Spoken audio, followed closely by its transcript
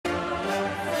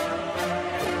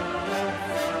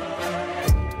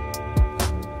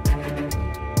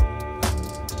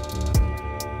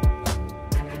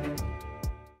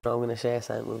sure I'm going to share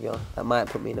something with you. That might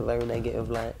put me in a very negative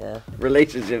light, yeah.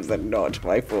 Relationships are not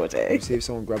my forte. See if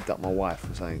someone grabbed up my wife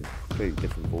or something, completely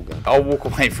different ballgame. I'll walk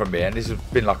away from it, and this has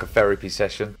been like a therapy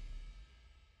session.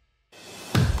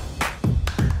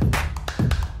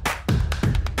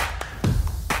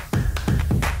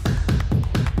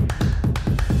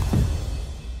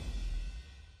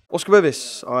 Oscar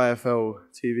Bevis, IFL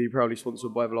TV, proudly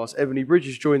sponsored by Everlast. Ebanie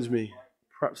Bridges joins me,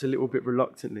 perhaps a little bit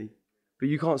reluctantly, but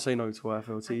you can't say no to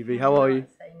IFL TV. How are you?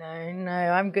 Say no,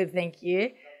 I'm good, thank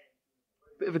you.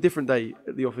 Bit of a different day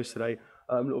at the office today.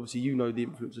 Obviously, you know the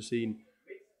influencer scene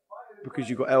because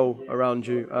you've got Elle around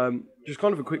you. Just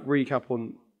kind of a quick recap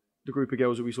on the group of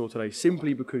girls that we saw today,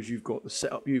 simply because you've got the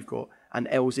setup you've got and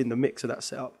Elle's in the mix of that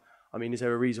setup. I mean, is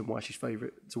there a reason why she's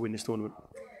favourite to win this tournament?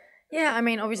 Yeah, I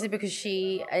mean, obviously because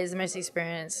she is the most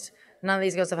experienced. None of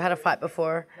these girls have had a fight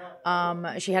before.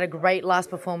 She had a great last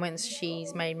performance.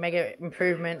 She's made mega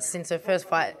improvements since her first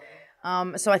fight.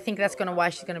 So I think that's why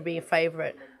she's going to be a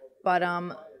favourite. But,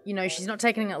 you know, she's not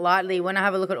taking it lightly. When I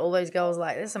have a look at all those girls,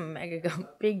 like, there's some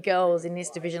big girls in this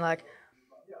division. Like,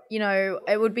 you know,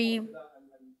 it would be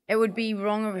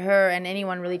wrong of her and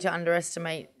anyone really to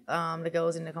underestimate the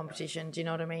girls in the competition. Do you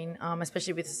know what I mean?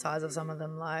 Especially with the size of some of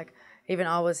them. Like, even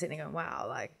I was sitting there going, wow,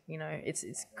 like, you know, it's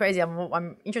crazy.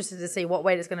 I'm interested to see what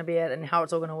weight it's going to be at and how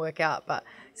it's all going to work out. But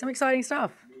some exciting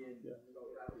stuff.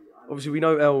 Obviously, we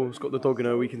know Elle's got the dog in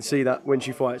her. We can see that when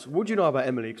she fights. What do you know about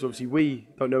Emily? Because obviously we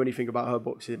don't know anything about her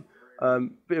boxing.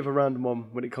 Bit of a random one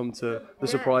when it comes to the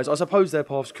surprise. I suppose their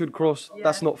paths could cross. Yeah.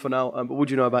 That's not for now. But what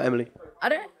do you know about Emily? I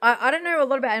don't know a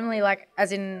lot about Emily, like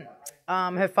as in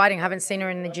her fighting. I haven't seen her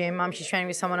in the gym. She's training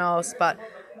with someone else, but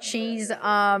she's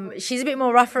a bit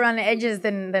more rough around the edges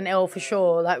than Elle for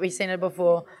sure. Like we've seen her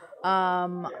before.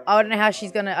 I don't know how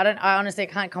she's gonna. I honestly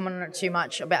can't comment on it too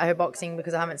much about her boxing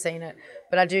because I haven't seen it.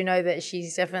 But I do know that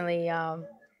she's definitely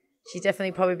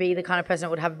probably be the kind of person that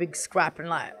would have a big scrap and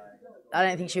like. I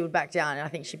don't think she would back down. I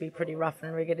think she'd be pretty rough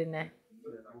and rigged in there.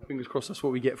 Fingers crossed that's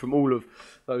what we get from all of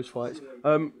those fights.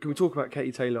 Can we talk about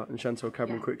Katie Taylor and Chantel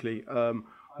Cameron quickly?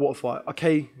 What a fight.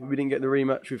 Okay, we didn't get the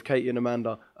rematch with Katie and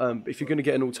Amanda. If you're going to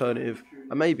get an alternative,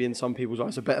 and maybe in some people's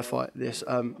eyes a better fight, this,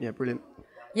 yeah, brilliant.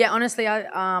 Yeah, honestly,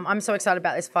 I'm so excited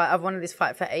about this fight. I've wanted this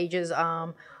fight for ages.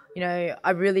 You know,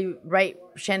 I really rate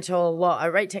Chantel a lot. I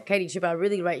rate Katie too, but I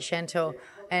really rate Chantel.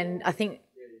 And I think,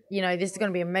 you know, this is going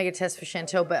to be a mega test for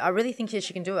Chantel, but I really think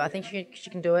she can do it. I think she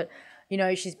can do it. You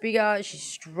know, she's bigger, she's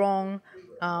strong,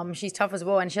 she's tough as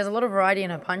well, and she has a lot of variety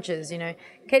in her punches, you know.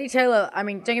 Katie Taylor, I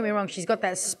mean, don't get me wrong, she's got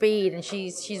that speed, and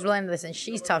she's relentless, and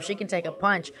she's tough. She can take a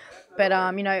punch. But,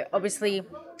 you know, obviously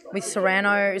with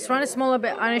Serrano's smaller,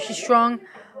 but I know she's strong.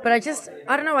 But I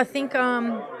don't know, I think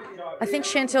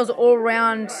Chantel's all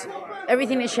around,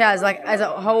 everything that she has, like as a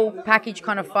whole package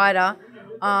kind of fighter.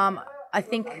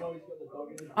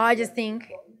 I just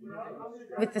think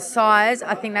with the size,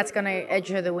 I think that's going to edge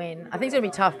her the win. I think it's going to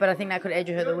be tough, but I think that could edge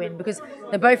her the win because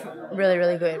they're both really,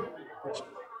 really good.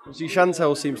 See,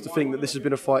 Chantel seems to think that this has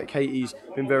been a fight Katie's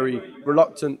been very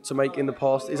reluctant to make in the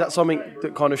past. Is that something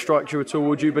that kind of strikes you at all?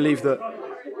 Or do you believe that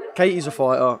Katie's a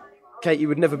fighter, Katie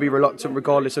would never be reluctant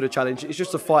regardless of the challenge? It's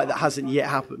just a fight that hasn't yet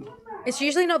happened. It's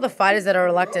usually not the fighters that are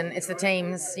reluctant, it's the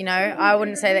teams, you know. I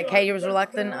wouldn't say that Katie was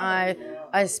reluctant.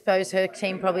 I suppose her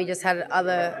team probably just had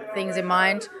other things in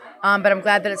mind. But I'm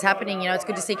glad that it's happening. You know, it's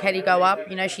good to see Katie go up.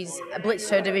 You know, she's blitzed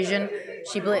her division.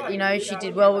 She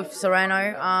did well with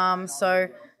Serrano. So,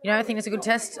 you know, I think it's a good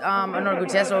test, or not a good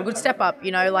test, or a good step up,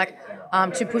 you know, like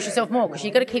to push yourself more because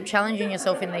you've got to keep challenging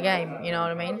yourself in the game, you know what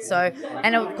I mean? So,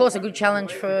 and of course, a good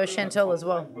challenge for Chantel as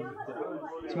well.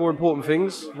 Some more important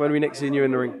things when we next see you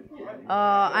in the ring.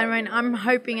 I mean, I'm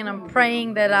hoping and I'm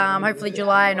praying that hopefully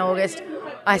July and August.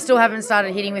 I still haven't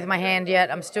started hitting with my hand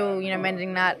yet. I'm still, you know,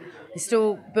 mending that. I'm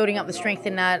still building up the strength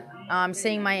in that. I'm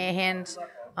seeing my hand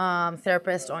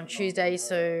therapist on Tuesday,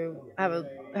 so I have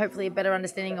hopefully a better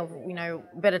understanding of, you know,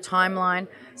 better timeline.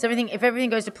 So if everything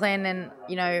goes to plan, then,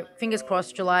 you know, fingers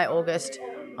crossed, July, August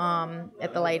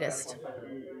at the latest.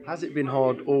 Has it been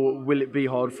hard, or will it be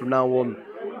hard from now on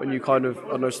when you kind of,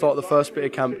 I don't know, start the first bit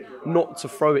of camp, not to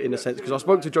throw it in a sense? Because I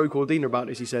spoke to Joe Cordina about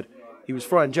this. He said he was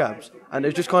throwing jabs, and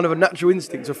there's just kind of a natural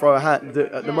instinct to throw a hand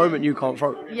that at the moment you can't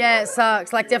throw. Yeah, it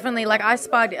sucks. Like, definitely, like, I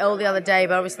sparred Elle the other day,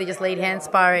 but obviously just lead hand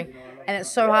sparring, and it's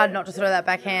so hard not to throw that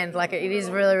backhand. Like, it is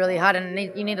really, really hard, and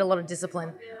you need a lot of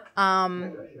discipline.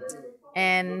 And,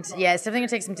 yeah, it's definitely going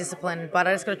to take some discipline, but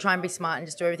I just got to try and be smart and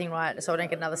just do everything right so I don't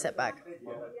get another setback.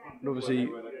 And obviously,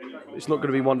 it's not going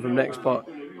to be one from next, but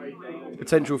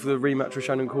potential for the rematch with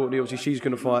Shannon Courtenay. Obviously, she's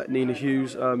going to fight Nina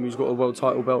Hughes, who's got a world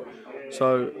title belt.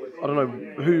 So I don't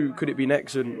know, who could it be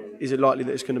next, and is it likely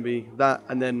that it's going to be that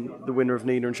and then the winner of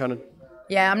Nina and Shannon?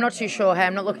 Yeah, I'm not too sure. Hey,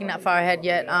 I'm not looking that far ahead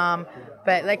yet.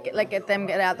 But get them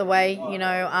get out the way.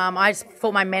 I just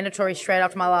fought my mandatory straight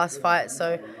after my last fight,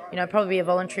 so probably be a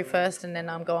voluntary first, and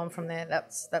then go on from there.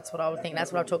 That's what I would think.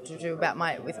 That's what I've talked to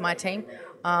about with my team.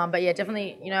 But yeah,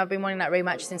 definitely. I've been wanting that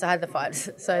rematch since I had the fight,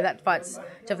 so that fight's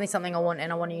definitely something I want,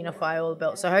 and I want to unify all the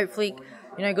belts. So hopefully,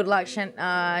 good luck,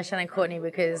 Shannon Courtenay,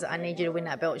 because I need you to win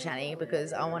that belt, Shanny,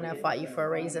 because I want to fight you for a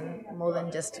reason more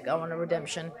than just I want a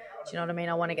redemption. Do you know what I mean?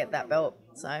 I want to get that belt.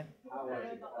 So.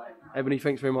 Ebanie,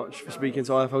 thanks very much for speaking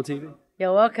to IFL TV.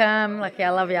 You're welcome. Lucky, I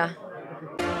love ya.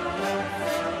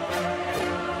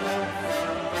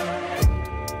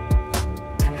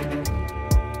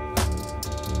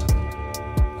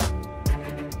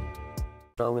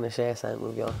 I'm going to share something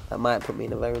with you. That might put me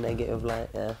in a very negative light,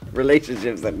 yeah.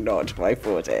 Relationships are not my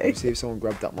forte. See if someone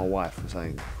grabbed up my wife and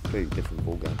saying completely different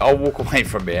ballgame. I'll walk away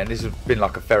from it, and this has been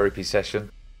like a therapy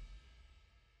session.